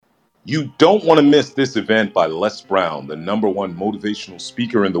You don't want to miss this event by Les Brown, the #1 motivational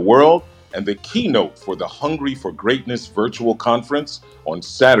speaker in the world, and the keynote for the Hungry for Greatness virtual conference on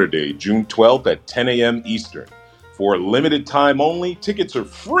Saturday, June 12th at 10 a.m. Eastern. For a limited time only, tickets are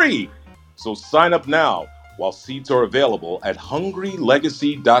free. So sign up now while seats are available at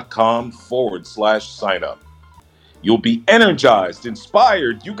hungrylegacy.com/sign up. You'll be energized,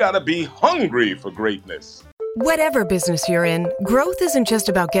 inspired. You gotta be hungry for greatness. Whatever business you're in, growth isn't just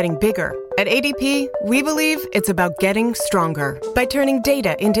about getting bigger. At ADP, we believe it's about getting stronger by turning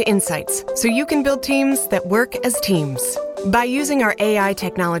data into insights so you can build teams that work as teams. By using our AI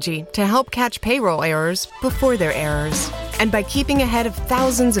technology to help catch payroll errors before they're errors. And by keeping ahead of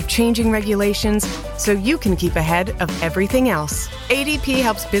thousands of changing regulations so you can keep ahead of everything else. ADP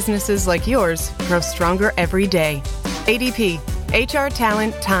helps businesses like yours grow stronger every day. ADP, HR,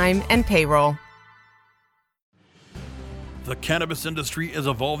 talent, time, and payroll. The cannabis industry is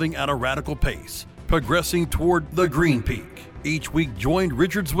evolving at a radical pace, progressing toward the green peak. Each week, join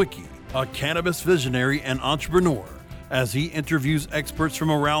Richard Zwicky, a cannabis visionary and entrepreneur, as he interviews experts from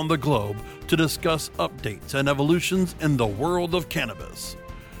around the globe to discuss updates and evolutions in the world of cannabis.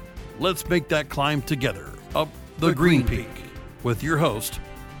 Let's make that climb together up the green peak with your host,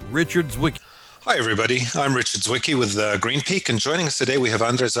 Richard Zwicky. Hi, everybody. I'm Richard Zwicky with Green Peak, and joining us today, we have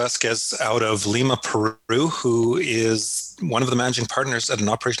Andrés Vázquez out of Lima, Peru, who is one of the managing partners at an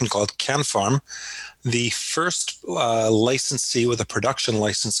operation called Cann Farm, the first licensee with a production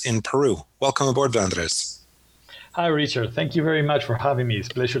license in Peru. Welcome aboard, Andrés. Hi, Richard. Thank you very much for having me. It's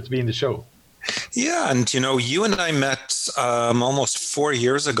a pleasure to be in the show. Yeah, and you and I met almost 4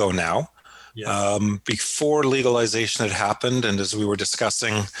 years ago now. Yes. Before legalization had happened, and as we were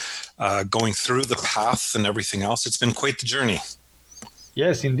discussing going through the path and everything else, it's been quite the journey.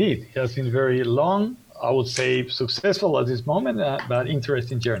 Yes, indeed. It has been very long, I would say successful at this moment, but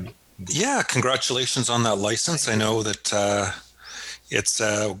interesting journey. Yeah, congratulations on that license. I know that it's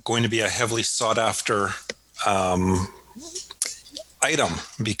going to be a heavily sought after item,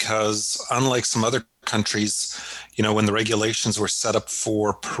 because unlike some other countries, when the regulations were set up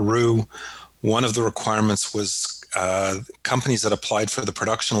for Peru, one of the requirements was companies that applied for the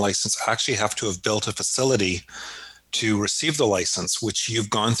production license actually have to have built a facility to receive the license, which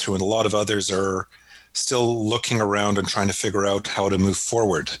you've gone through, and a lot of others are still looking around and trying to figure out how to move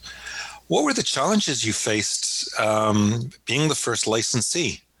forward. What were the challenges you faced being the first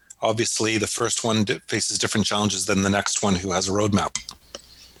licensee? Obviously, the first one faces different challenges than the next one who has a roadmap.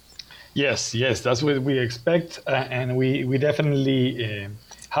 Yes, that's what we expect, and we definitely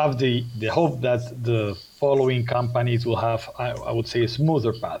have the hope that the following companies will have, I would say, a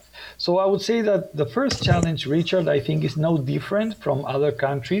smoother path. So I would say that the first challenge, Richard, I think is no different from other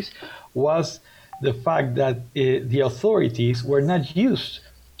countries, was the fact that the authorities were not used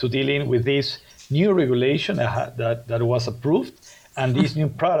to dealing with this new regulation that was approved, and this new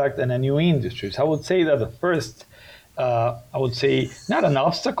product and a new industry. So I would say that the first, not an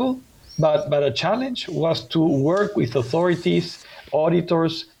obstacle, but a challenge was to work with authorities,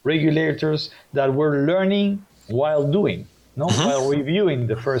 auditors, regulators that were learning while doing, while reviewing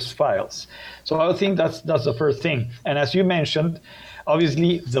the first files. So I think that's the first thing. And as you mentioned,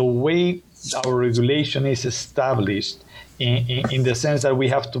 obviously the way our regulation is established in the sense that we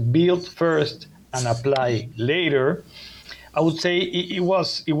have to build first and apply later, I would say it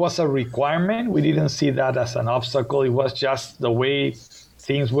was a requirement. We didn't see that as an obstacle. It was just the way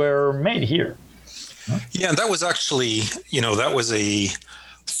things were made here. Yeah, and that was actually, that was a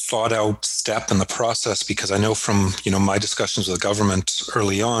thought out step in the process, because I know from, my discussions with the government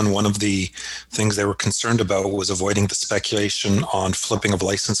early on, one of the things they were concerned about was avoiding the speculation on flipping of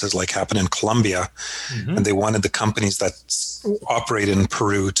licenses like happened in Colombia. Mm-hmm. And they wanted the companies that operate in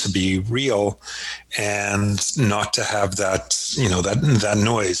Peru to be real and not to have that, that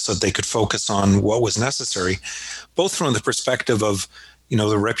noise, so that they could focus on what was necessary, both from the perspective of,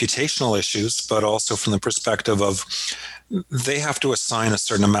 the reputational issues, but also from the perspective of they have to assign a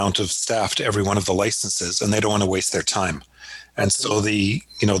certain amount of staff to every one of the licenses, and they don't want to waste their time. And so the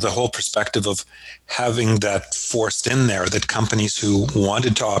whole perspective of having that forced in there, that companies who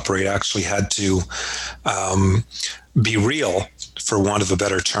wanted to operate actually had to be real, for want of a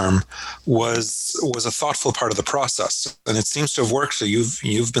better term, was a thoughtful part of the process. And it seems to have worked. So you've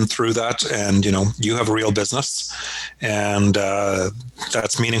been through that, and you have a real business, and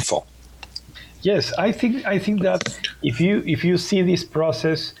that's meaningful. Yes, I think that if you see this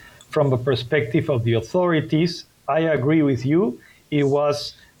process from the perspective of the authorities, I agree with you. It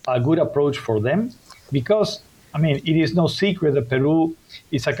was a good approach for them, because, it is no secret that Peru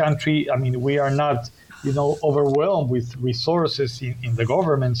is a country, we are not overwhelmed with resources in the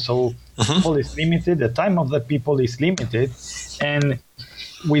government. So people is limited. The time of the people is limited. And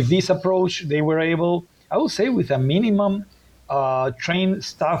with this approach, they were able, I would say, with a minimum trained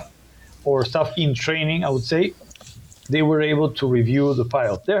staff or staff in training, I would say, they were able to review the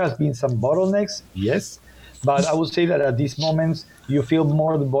file. There has been some bottlenecks, yes, but I would say that at this moment, you feel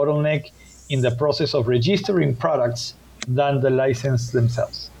more the bottleneck in the process of registering products than the license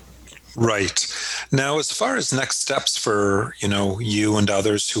themselves. Right. Now, as far as next steps for, you and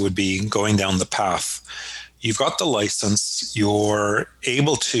others who would be going down the path, you've got the license, you're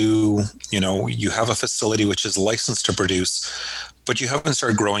able to, you have a facility which is licensed to produce, but you haven't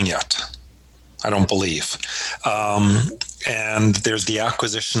started growing yet, I don't believe. And there's the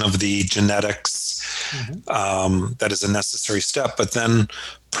acquisition of the genetics that is a necessary step, but then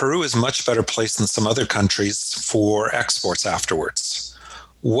Peru is much better placed than some other countries for exports afterwards.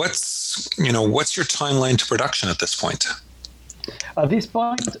 What's your timeline to production at this point? At this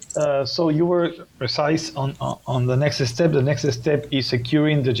point, so you were precise on the next step. The next step is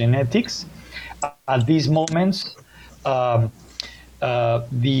securing the genetics. At these moments,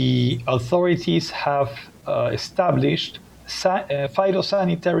 the authorities have established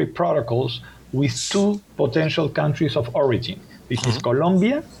phytosanitary protocols with two potential countries of origin. This is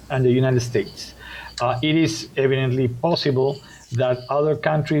Colombia and the United States. It is evidently possible that other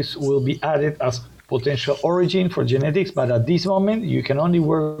countries will be added as potential origin for genetics, but at this moment, you can only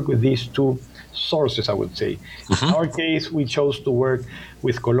work with these two sources, I would say. In our case, we chose to work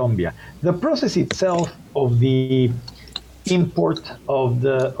with Colombia. The process itself of the import of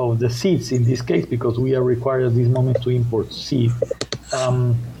the seeds, in this case, because we are required at this moment to import seed,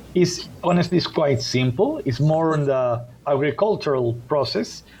 is honestly quite simple. It's more in the agricultural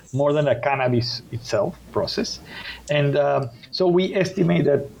process, more than a cannabis itself process. And so we estimate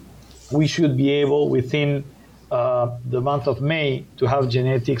that we should be able within the month of May to have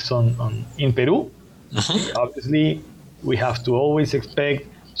genetics in Peru. Obviously, we have to always expect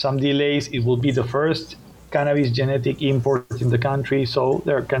some delays. It will be the first cannabis genetic import in the country, so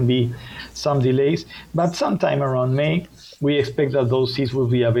there can be some delays. But sometime around May, we expect that those seeds will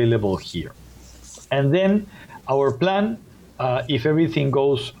be available here. And then our plan, if everything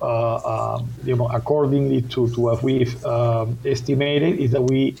goes accordingly to what we've estimated, is that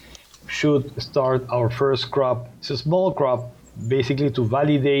we should start our first crop. It's a small crop, basically to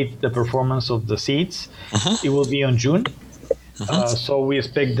validate the performance of the seeds. It will be on June. So we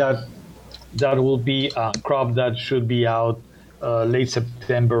expect that will be a crop that should be out late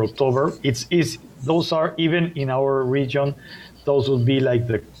September, October. Those are, even in our region, those will be like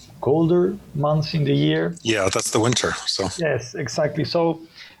the colder months in the year. Yeah, that's the winter. So yes, exactly. So,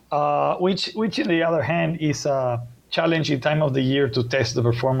 which on the other hand is a challenging time of the year to test the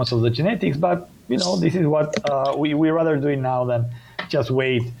performance of the genetics. But this is what we rather do now than just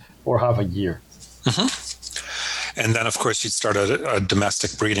wait for half a year. And then, of course, you'd start a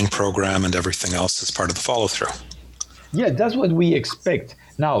domestic breeding program and everything else as part of the follow-through. Yeah, that's what we expect.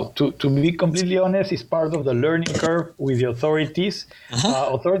 Now, to be completely honest, it's part of the learning curve with the authorities. The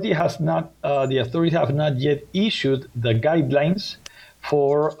authorities have not yet issued the guidelines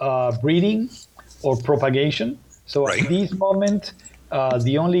for breeding or propagation. So at this moment,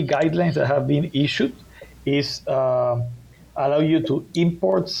 the only guidelines that have been issued is allow you to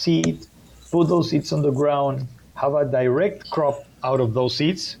import seed, put those seeds on the ground, have a direct crop out of those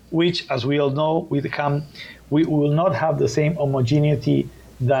seeds, which, as we all know, we will not have the same homogeneity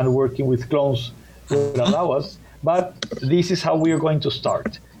than working with clones would allow us. But this is how we are going to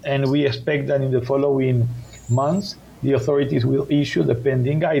start. And we expect that in the following months, the authorities will issue the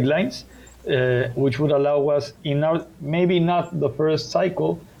pending guidelines, which would allow us, maybe not the first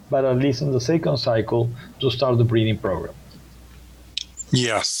cycle, but at least in the second cycle, to start the breeding program.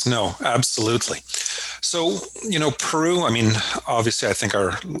 Yes, no, absolutely. So, Peru, obviously, I think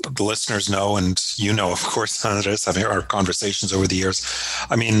the listeners know, and of course, Andrés, having our conversations over the years.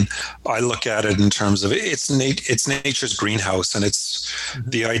 I look at it in terms of it's nature's greenhouse, and it's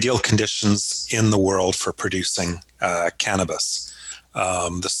the ideal conditions in the world for producing cannabis.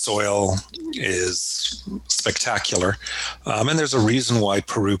 The soil is spectacular, and there's a reason why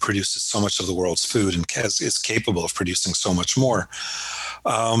Peru produces so much of the world's food and is capable of producing so much more.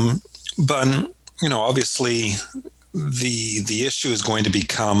 But obviously, the issue is going to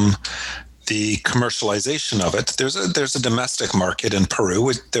become the commercialization of it. There's a domestic market in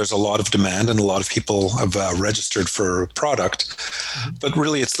Peru. There's a lot of demand, and a lot of people have registered for product. But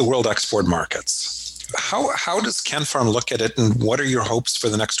really, it's the world export markets. How does Cann Farm look at it, and what are your hopes for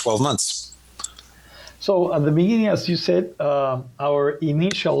the next 12 months? So at the beginning, as you said, our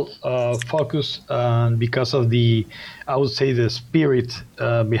initial focus, because of I would say the spirit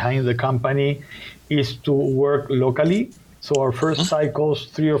behind the company, is to work locally. So our first cycles,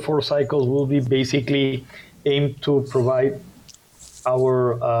 3 or 4 cycles, will be basically aimed to provide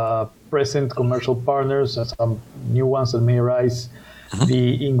our present commercial partners and some new ones that may arise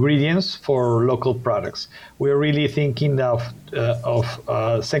the ingredients for local products. We're really thinking of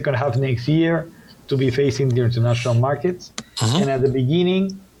second half next year to be facing the international markets. And at the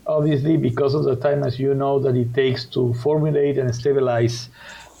beginning, obviously, because of the time, as you know, that it takes to formulate and stabilize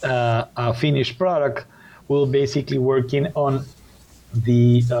a finished product, we're basically working on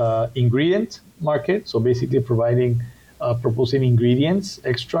the ingredient market. So basically proposing ingredients,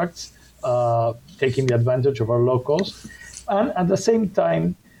 extracts, taking the advantage of our low cost. And at the same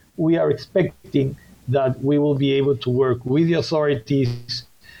time, we are expecting that we will be able to work with the authorities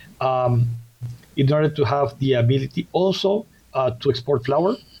in order to have the ability also to export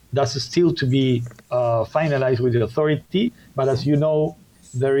flower. That's still to be finalized with the authority. But as you know,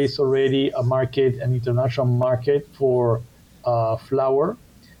 there is already a market, an international market for flower.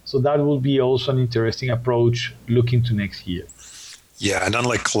 So that will be also an interesting approach looking to next year. Yeah, and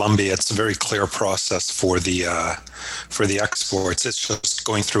unlike Colombia, it's a very clear process for the exports. It's just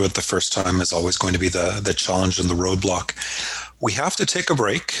going through it the first time is always going to be the challenge and the roadblock. We have to take a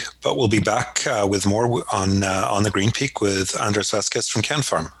break, but we'll be back with more on the Green Peak with Andrés Vázquez from Cann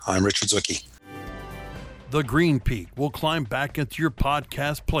Farm. I'm Richard Zwicky. The Green Peak will climb back into your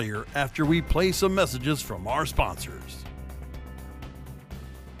podcast player after we play some messages from our sponsors.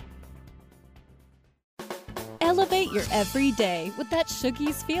 Elevate your everyday with that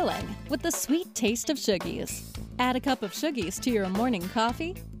Shuggies feeling, with the sweet taste of Shuggies. Add a cup of Shuggies to your morning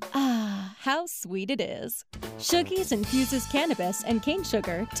coffee. Ah, how sweet it is. Shuggies infuses cannabis and cane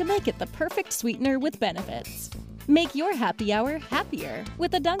sugar to make it the perfect sweetener with benefits. Make your happy hour happier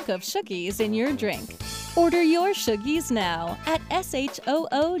with a dunk of Shuggies in your drink. Order your Shuggies now at shoogies.com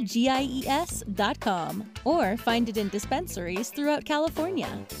or find it in dispensaries throughout California.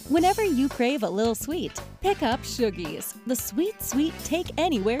 Whenever you crave a little sweet, pick up Shuggies, the sweet, sweet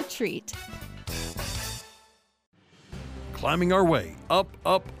take-anywhere treat. Climbing our way up,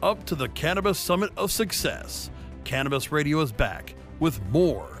 up, up to the Cannabis Summit of Success. Cannabis Radio is back with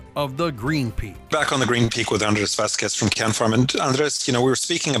more of the Green Peak. Back on the Green Peak with Andrés Vázquez from Cann Farm. And Andrés, we were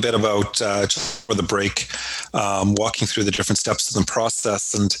speaking a bit about, just for the break, walking through the different steps in the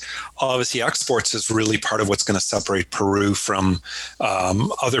process. And obviously exports is really part of what's going to separate Peru from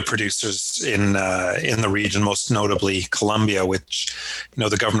other producers in the region, most notably Colombia, which,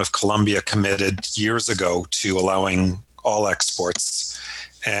 the government of Colombia committed years ago to allowing all exports.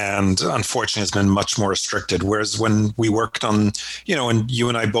 And unfortunately, it's been much more restricted. Whereas when we worked on, and you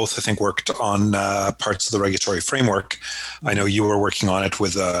and I both, I think, worked on parts of the regulatory framework. I know you were working on it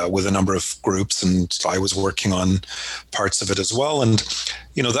with a number of groups, and I was working on parts of it as well. And,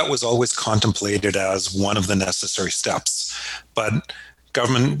 that was always contemplated as one of the necessary steps. But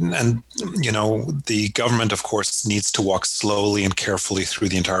government and, the government, of course, needs to walk slowly and carefully through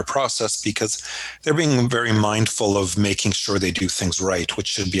the entire process because they're being very mindful of making sure they do things right, which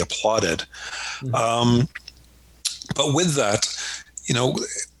should be applauded. But with that,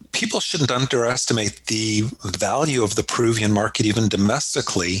 people shouldn't underestimate the value of the Peruvian market, even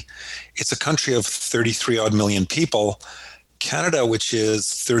domestically. It's a country of 33 odd million people. Canada, which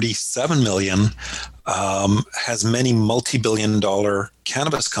is 37 million, has many multi-billion-dollar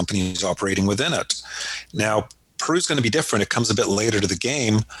cannabis companies operating within it. Now, Peru's going to be different. It comes a bit later to the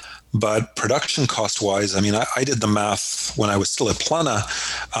game, but production cost-wise, I did the math when I was still at Plana,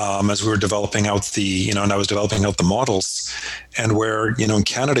 as we were developing out and I was developing out the models, and where, in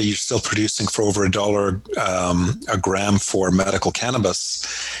Canada, you're still producing for over $1 a gram for medical cannabis,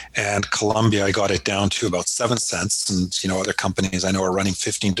 and Colombia, I got it down to about 7 cents, and, other companies I know are running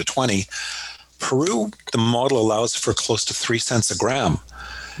 15 to 20. Peru, the model allows for close to 3 cents a gram.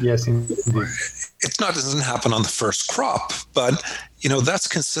 Yes, indeed. It doesn't happen on the first crop, but that's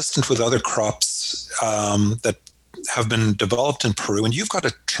consistent with other crops that have been developed in Peru. And you've got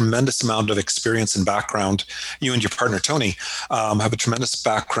a tremendous amount of experience and background. You and your partner Tony have a tremendous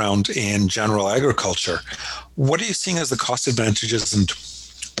background in general agriculture. What are you seeing as the cost advantages, and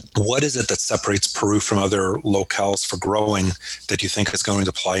what is it that separates Peru from other locales for growing that you think is going to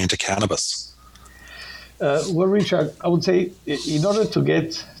apply into cannabis? Well, Richard, I would say in order to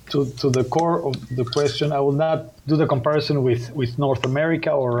get to the core of the question, I will not do the comparison with North America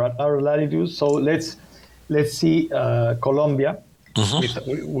or other latitudes. So let's see Colombia.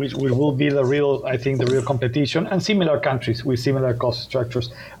 which will be the real competition, and similar countries with similar cost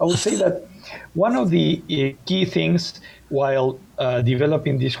structures. I would say that one of the key things while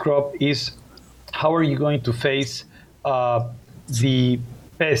developing this crop is how are you going to face the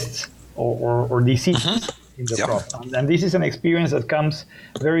pests or diseases in the crop. And this is an experience that comes,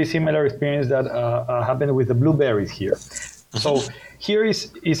 very similar experience that happened with the blueberries here. So here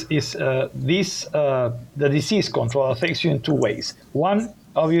is the disease control affects you in two ways. One,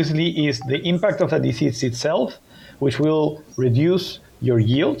 obviously, is the impact of the disease itself, which will reduce your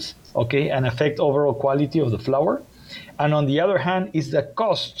yields, and affect overall quality of the flower. And on the other hand, is the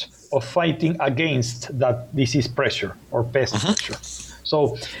cost of fighting against that disease pressure or pest pressure.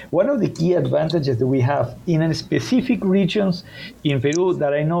 So one of the key advantages that we have in specific regions in Peru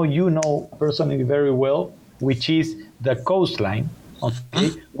that I know you know personally very well, which is the coastline,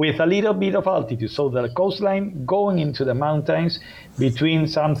 with a little bit of altitude. So the coastline going into the mountains between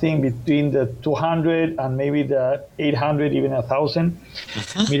the 200 and maybe the 800, even 1,000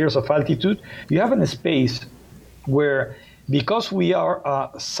 meters of altitude, you have a space where, because we are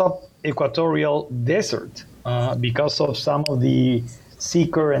a sub-equatorial desert, because of some of the sea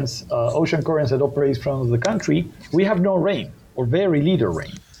currents, ocean currents that operate from the country, we have no rain or very little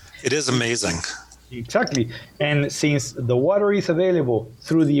rain. It is amazing. Exactly. And since the water is available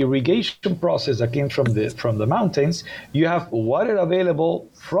through the irrigation process that came from the mountains, you have water available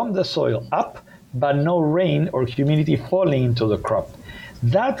from the soil up, but no rain or humidity falling into the crop.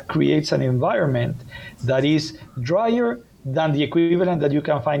 That creates an environment that is drier than the equivalent that you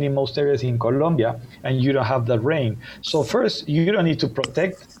can find in most areas in Colombia, and you don't have that rain. So first, you don't need to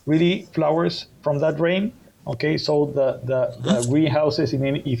protect really flowers from that rain. So the greenhouses,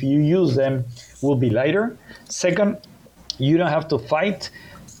 if you use them, will be lighter. Second, you don't have to fight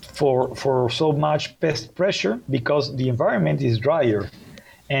for so much pest pressure because the environment is drier.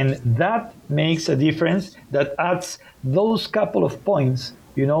 And that makes a difference that adds those couple of points,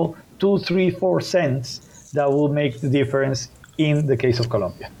 2, 3, 4 cents that will make the difference in the case of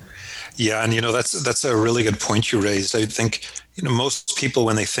Colombia. Yeah, and that's a really good point you raised. I think most people,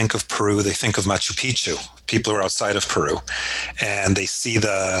 when they think of Peru, they think of Machu Picchu. People who are outside of Peru, and they see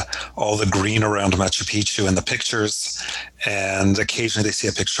all the green around Machu Picchu in the pictures, and occasionally they see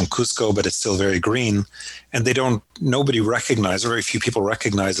a picture from Cusco, but it's still very green, and nobody recognizes, or very few people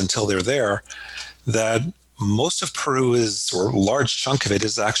recognize until they're there, that most of Peru or a large chunk of it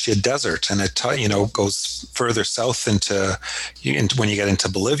is actually a desert, and it goes further south into when you get into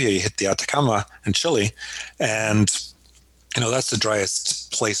Bolivia, you hit the Atacama and Chile, and that's the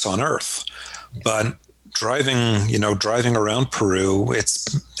driest place on earth. But driving around Peru,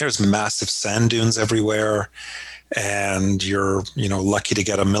 there's massive sand dunes everywhere, and you're lucky to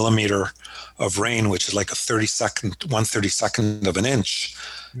get a millimeter of rain, which is like a 1/32nd of an inch.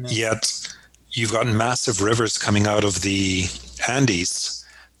 Yet you've got massive rivers coming out of the Andes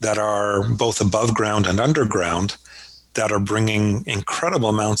that are both above ground and underground that are bringing incredible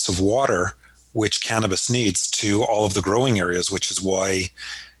amounts of water, which cannabis needs, to all of the growing areas, which is why,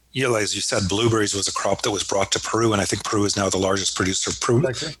 as you said, blueberries was a crop that was brought to Peru, and I think Peru is now the largest producer of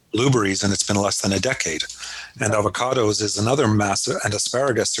blueberries, and it's been less than a decade. And avocados is another massive, and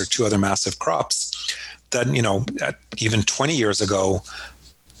asparagus are two other massive crops that, even 20 years ago,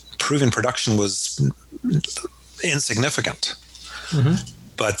 Peruvian production was insignificant.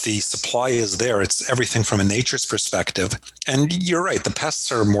 But the supply is there. It's everything from a nature's perspective. And you're right, the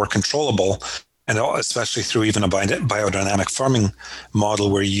pests are more controllable, and especially through even a biodynamic farming model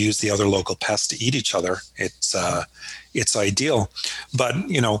where you use the other local pests to eat each other. It's ideal. But,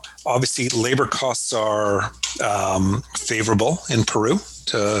 obviously labor costs are favorable in Peru,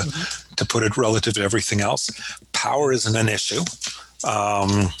 to put it relative to everything else. Power isn't an issue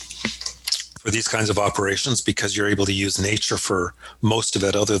for these kinds of operations because you're able to use nature for most of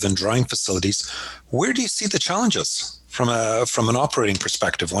it other than drying facilities. Where do you see the challenges from an operating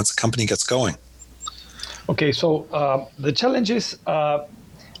perspective once a company gets going? Okay, so the challenges,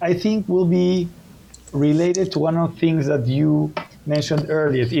 I think, will be related to one of the things that you mentioned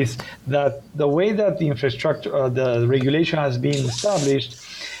earlier, is that the way that the infrastructure, the regulation has been established,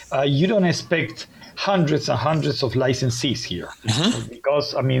 you don't expect hundreds and hundreds of licensees here,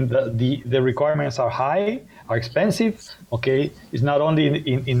 because the requirements are high, are expensive. It's not only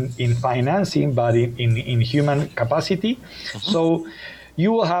in financing but in human capacity. So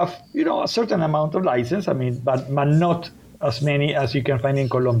you will have a certain amount of license, but not as many as you can find in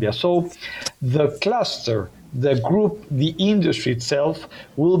Colombia. So the cluster, the group, the industry itself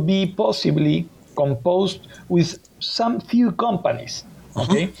will be possibly composed with some few companies.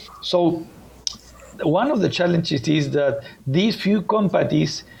 So one of the challenges is that these few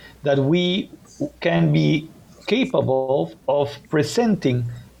companies that we can be capable of presenting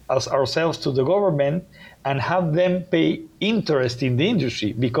as ourselves to the government and have them pay interest in the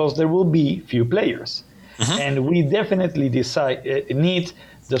industry, because there will be few players. And we definitely need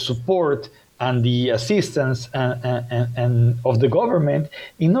the support and the assistance and of the government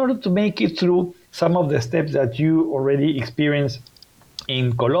in order to make it through some of the steps that you already experienced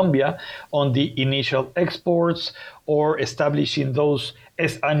in Colombia on the initial exports, or establishing those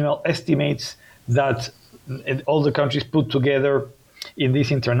annual estimates that all the countries put together in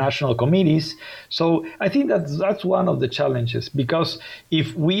these international committees. So I think that's one of the challenges, because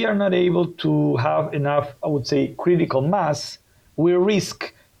if we are not able to have enough, I would say, critical mass, we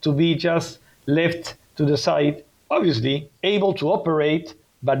risk to be just left to the side, obviously able to operate,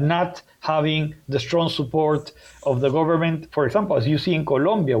 but not having the strong support of the government. For example, as you see in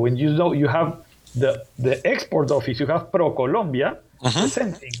Colombia, when you have the export office, you have ProColombia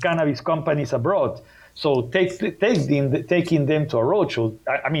presenting cannabis companies abroad. So taking them to a roadshow.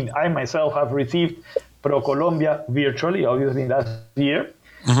 I mean, I myself have received ProColombia virtually, obviously last year.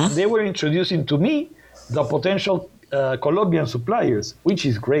 They were introducing to me the potential Colombian suppliers, which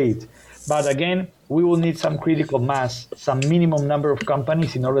is great. But again, we will need some critical mass, some minimum number of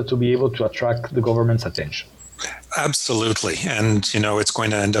companies in order to be able to attract the government's attention. Absolutely. And, it's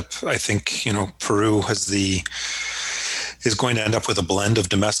going to end up, I think, Peru is going to end up with a blend of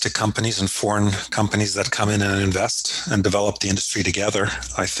domestic companies and foreign companies that come in and invest and develop the industry together.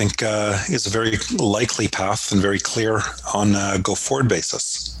 I think is a very likely path and very clear on a go-forward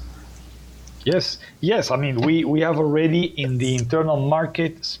basis. Yes. I mean, we have already in the internal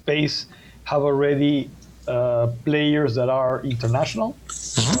market space have already players that are international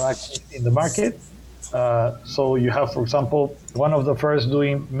in the market. So you have, for example, one of the first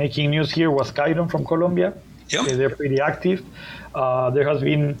making news here was Chiron from Colombia. Yep. They're pretty active. There has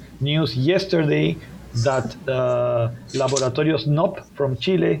been news yesterday that Laboratorios NOP from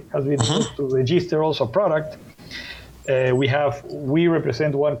Chile has been able to register also product. We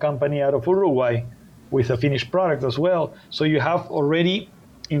represent one company out of Uruguay with a finished product as well. So you have already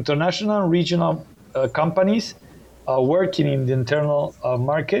international and regional companies working in the internal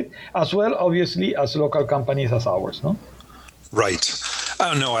market, as well, obviously, as local companies as ours, no? Right.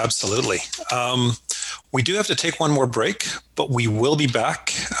 Oh, no, absolutely. We do have to take one more break, but we will be back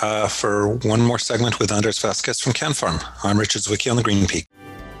for one more segment with Andrés Vázquez from Cann Farm. I'm Richard Zwicky on the Green Peak.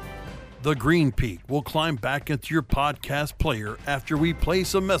 The Green Peak will climb back into your podcast player after we play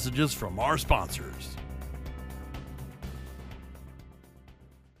some messages from our sponsors.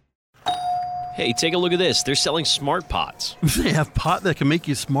 Hey, take a look at this. They're selling smart pots. They have pot that can make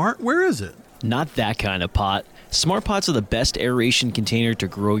you smart? Where is it? Not that kind of pot. Smart pots are the best aeration container to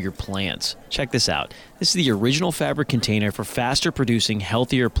grow your plants. Check this out. This is the original fabric container for faster producing,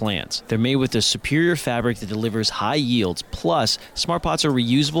 healthier plants. They're made with a superior fabric that delivers high yields. Plus, smart pots are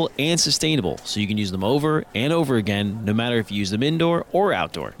reusable and sustainable, so you can use them over and over again, no matter if you use them indoor or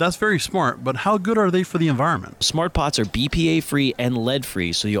outdoor. That's very smart, but how good are they for the environment? Smart pots are BPA-free and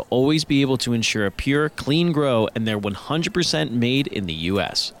lead-free, so you'll always be able to ensure a pure, clean grow, and they're 100% made in the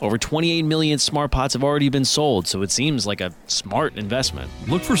U.S. Over 28 million smart pots have already been sold, so it seems like a smart investment.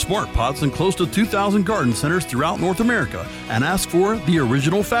 Look for smart pots in close to 2,000 garden centers throughout North America and ask for the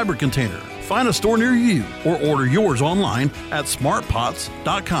original fabric container. Find a store near you or order yours online at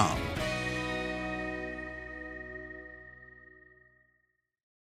smartpots.com.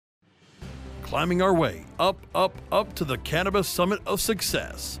 Climbing our way up to the Cannabis Summit of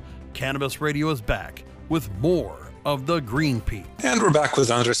Success. Cannabis Radio is back with more of the Green Peak. And we're back with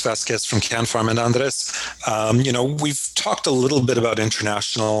Andrés Vázquez from Cann Farm. And Andrés, we've talked a little bit about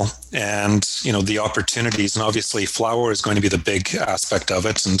international and, the opportunities. And obviously flower is going to be the big aspect of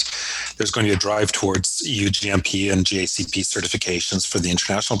it. And there's going to be a drive towards EU GMP and GACP certifications for the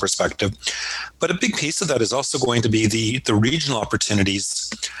international perspective. But a big piece of that is also going to be the regional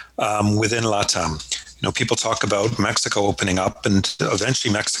opportunities within LATAM. People talk about Mexico opening up, and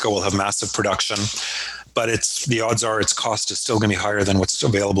eventually Mexico will have massive production. But the odds are its cost is still going to be higher than what's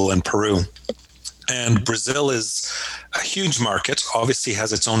available in Peru. And Brazil is a huge market, obviously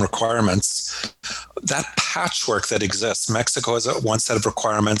has its own requirements. That patchwork that exists, Mexico has one set of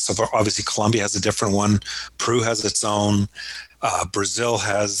requirements. Obviously, Colombia has a different one. Peru has its own. Brazil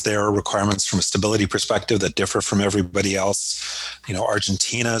has their requirements from a stability perspective that differ from everybody else.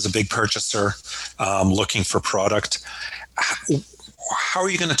 Argentina is a big purchaser looking for product. How are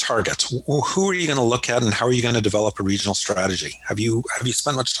you going to target? Who are you going to look at, and how are you going to develop a regional strategy? Have you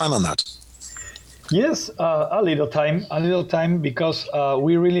spent much time on that? Yes, a little time, because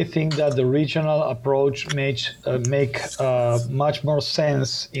we really think that the regional approach make much more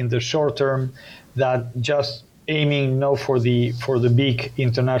sense in the short term than just aiming for the big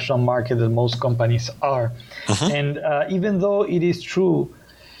international market that most companies are. And even though it is true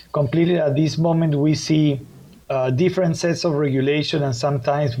completely at this moment, we see different sets of regulation, and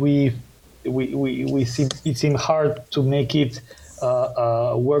sometimes we see it seems hard to make it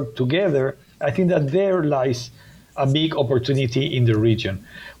work together. I think that there lies a big opportunity in the region.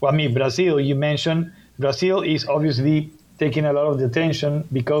 Well, I mean, Brazil, you mentioned, Brazil is obviously taking a lot of the attention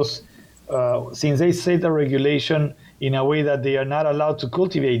because since they set a regulation in a way that they are not allowed to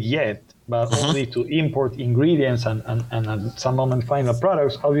cultivate yet, but only to import ingredients and at some moment final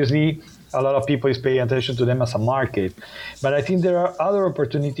products, obviously a lot of people is paying attention to them as a market. But I think there are other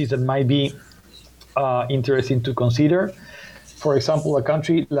opportunities that might be interesting to consider. For example, a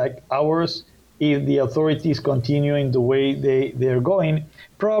country like ours, if the authorities continue in the way they're going,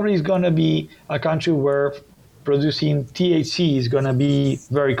 probably is going to be a country where producing THC is going to be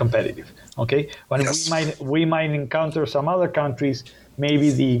very competitive. Okay, when we might encounter some other countries,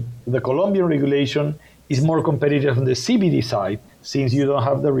 maybe the Colombian regulation is more competitive on the CBD side, since you don't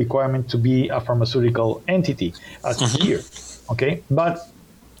have the requirement to be a pharmaceutical entity as here. Okay, but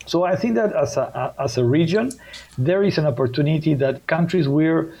so I think that as a region, there is an opportunity that countries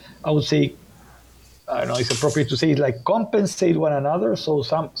where I would say, I don't know, it's appropriate to say, like compensate one another. So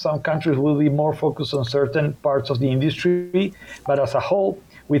some countries will be more focused on certain parts of the industry, but as a whole,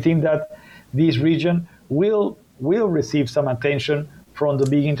 we think that this region will receive some attention from the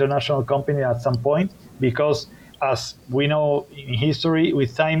big international company at some point, because as we know in history,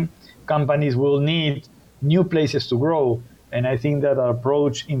 with time, companies will need new places to grow. And I think that our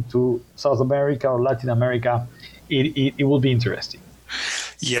approach into South America or Latin America, it will be interesting.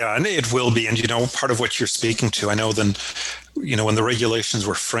 Yeah, and it will be. And, part of what you're speaking to, I know then, when the regulations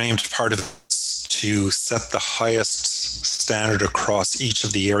were framed, part of it is to set the highest standard across each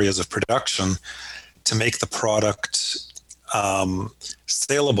of the areas of production to make the product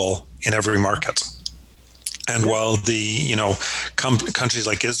saleable in every market. And while the, countries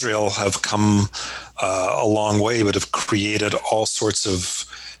like Israel have come a long way, but have created all sorts of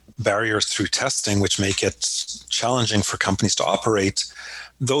barriers through testing, which make it challenging for companies to operate,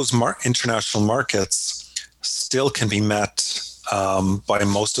 those international markets still can be met by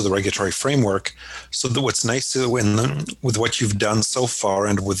most of the regulatory framework. So that what's nice with what you've done so far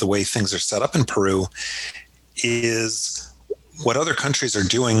and with the way things are set up in Peru is what other countries are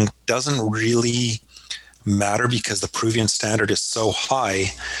doing doesn't really matter, because the Peruvian standard is so high.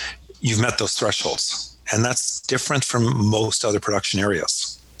 You've met those thresholds, and that's different from most other production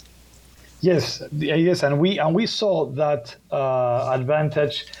areas. Yes, and we saw that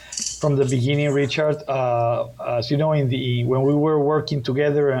advantage from the beginning, Richard. As you know, when we were working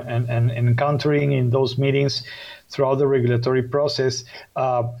together and encountering in those meetings throughout the regulatory process,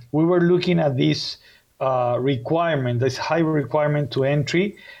 we were looking at this requirement, this high requirement to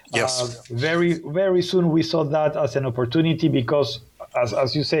entry. Yes. Very, very soon we saw that as an opportunity, because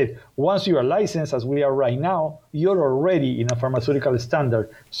as you said, once you are licensed, as we are right now, you're already in a pharmaceutical standard.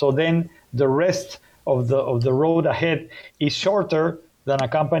 So then the rest of the road ahead is shorter than a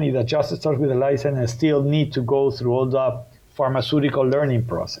company that just starts with a license and still need to go through all the pharmaceutical learning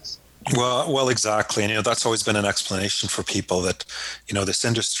process. Well, exactly. And that's always been an explanation for people that, this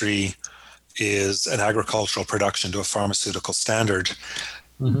industry is an agricultural production to a pharmaceutical standard,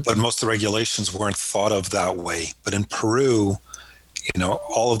 but most of the regulations weren't thought of that way. But in Peru,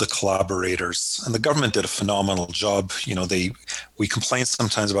 all of the collaborators and the government did a phenomenal job. We complain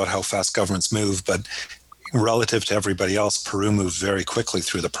sometimes about how fast governments move, but relative to everybody else, Peru moved very quickly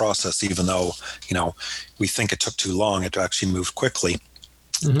through the process, even though, we think it took too long. It actually moved quickly.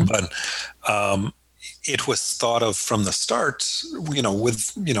 But it was thought of from the start,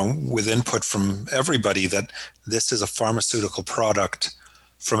 with input from everybody, that this is a pharmaceutical product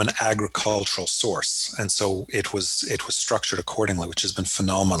from an agricultural source. And so it was structured accordingly, which has been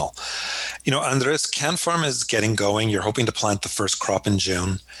phenomenal. Andres, Cann Farm is getting going. You're hoping to plant the first crop in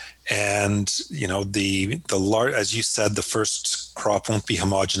June. And, as you said, the first crop won't be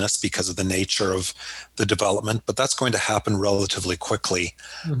homogeneous because of the nature of the development, but that's going to happen relatively quickly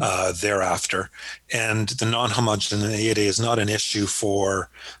thereafter. And the non-homogeneity is not an issue for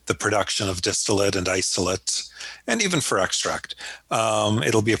the production of distillate and isolate, and even for extract.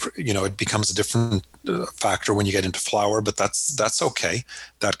 It'll be, it becomes a different factor when you get into flower, but that's okay.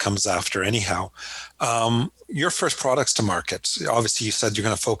 That comes after anyhow. Your first products to market, obviously you said you're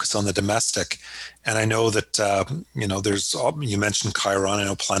going to focus on the domestic, and I know that you mentioned Chiron. I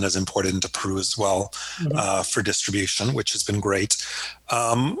know Plana's imported into Peru as well for distribution, which has been great.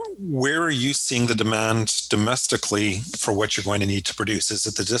 Where are you seeing the demand domestically for what you're going to need to produce? Is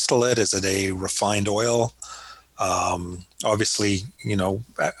it the distillate? Is it a refined oil? Obviously,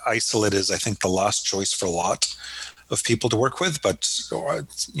 isolate is, I think, the last choice for a lot of people to work with, but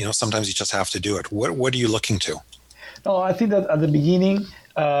sometimes you just have to do it. What are you looking to? No, I think that at the beginning,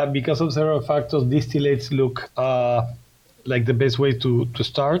 because of several factors, distillates look like the best way to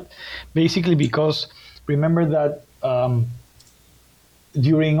start. Basically, because remember that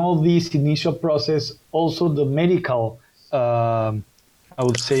during all this initial process, also the medical, I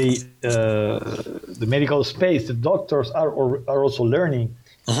would say, the medical space, the doctors are also learning,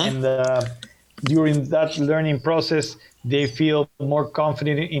 and during that learning process, they feel more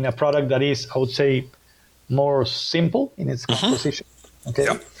confident in a product that is, I would say, more simple in its composition. Okay,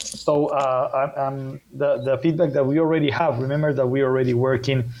 yep. So the feedback that we already have. Remember that we already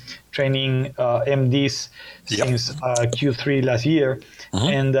working training MDs since Q3 last year,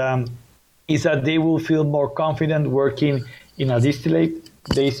 and is that they will feel more confident working in a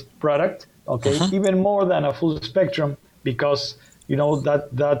distillate-based product. Okay, even more than a full spectrum, because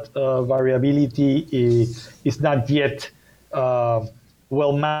that variability is not yet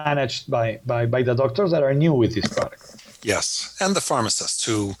well managed by the doctors that are new with this product. Yes, and the pharmacists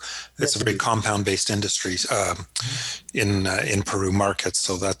who, it's a very compound-based industry in Peru markets,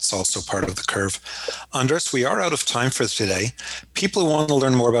 so that's also part of the curve. Andres, we are out of time for today. People who want to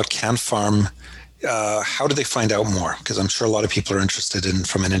learn more about Cann Farm, how do they find out more? Because I'm sure a lot of people are interested in,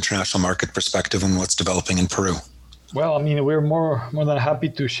 from an international market perspective, in what's developing in Peru. Well, I mean, we're more than happy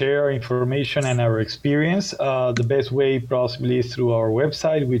to share information and our experience. The best way possibly is through our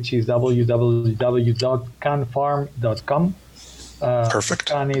website, which is www.cannfarm.com. Perfect.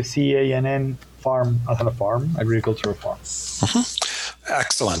 Cann is C-A-N-N, farm as a farm, agricultural farm.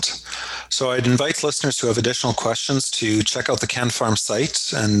 Excellent. So I'd invite listeners who have additional questions to check out the Cann Farm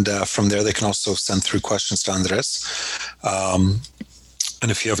site, and from there they can also send through questions to Andres. And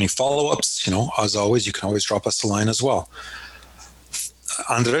if you have any follow-ups, as always, you can always drop us a line as well.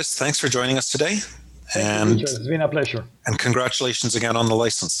 Andres, thanks for joining us today. Thank you, Richard. It's been a pleasure. And congratulations again on the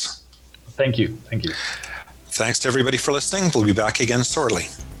license. Thank you. Thanks to everybody for listening. We'll be back again shortly.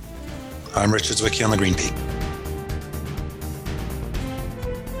 I'm Richard Zwicky on the Green Peak.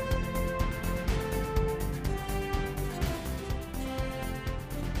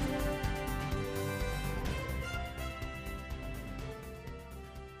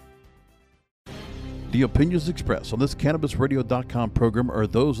 The opinions expressed on this CannabisRadio.com program are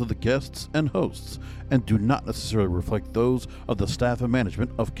those of the guests and hosts and do not necessarily reflect those of the staff and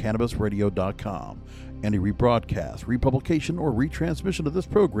management of CannabisRadio.com. Any rebroadcast, republication, or retransmission of this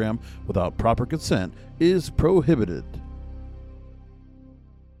program without proper consent is prohibited.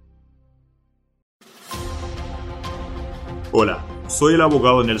 Hola, soy el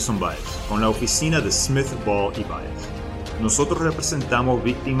abogado Nelson Báez, con la oficina de Smith, Ball y Báez. Nosotros representamos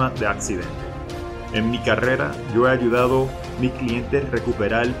víctimas de accidentes. En mi carrera, yo he ayudado a mis clientes a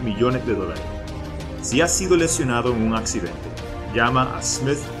recuperar millones de dólares. Si has sido lesionado en un accidente, llama a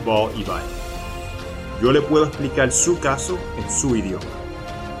Smith, Ball y Báez. Yo le puedo explicar su caso en su idioma.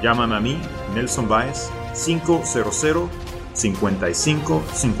 Llámame a mí, Nelson Báez,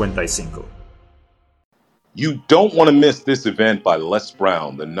 500-5555. You don't want to miss this event by Les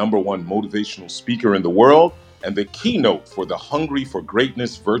Brown, the #1 motivational speaker in the world, and the keynote for the Hungry for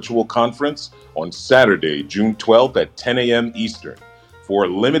Greatness virtual conference on Saturday, June 12th at 10 a.m. Eastern. For a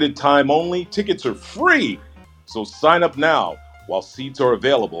limited time only, tickets are free. So sign up now while seats are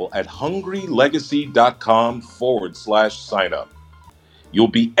available at hungrylegacy.com/sign up. You'll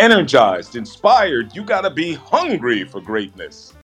be energized, inspired. You gotta be hungry for greatness.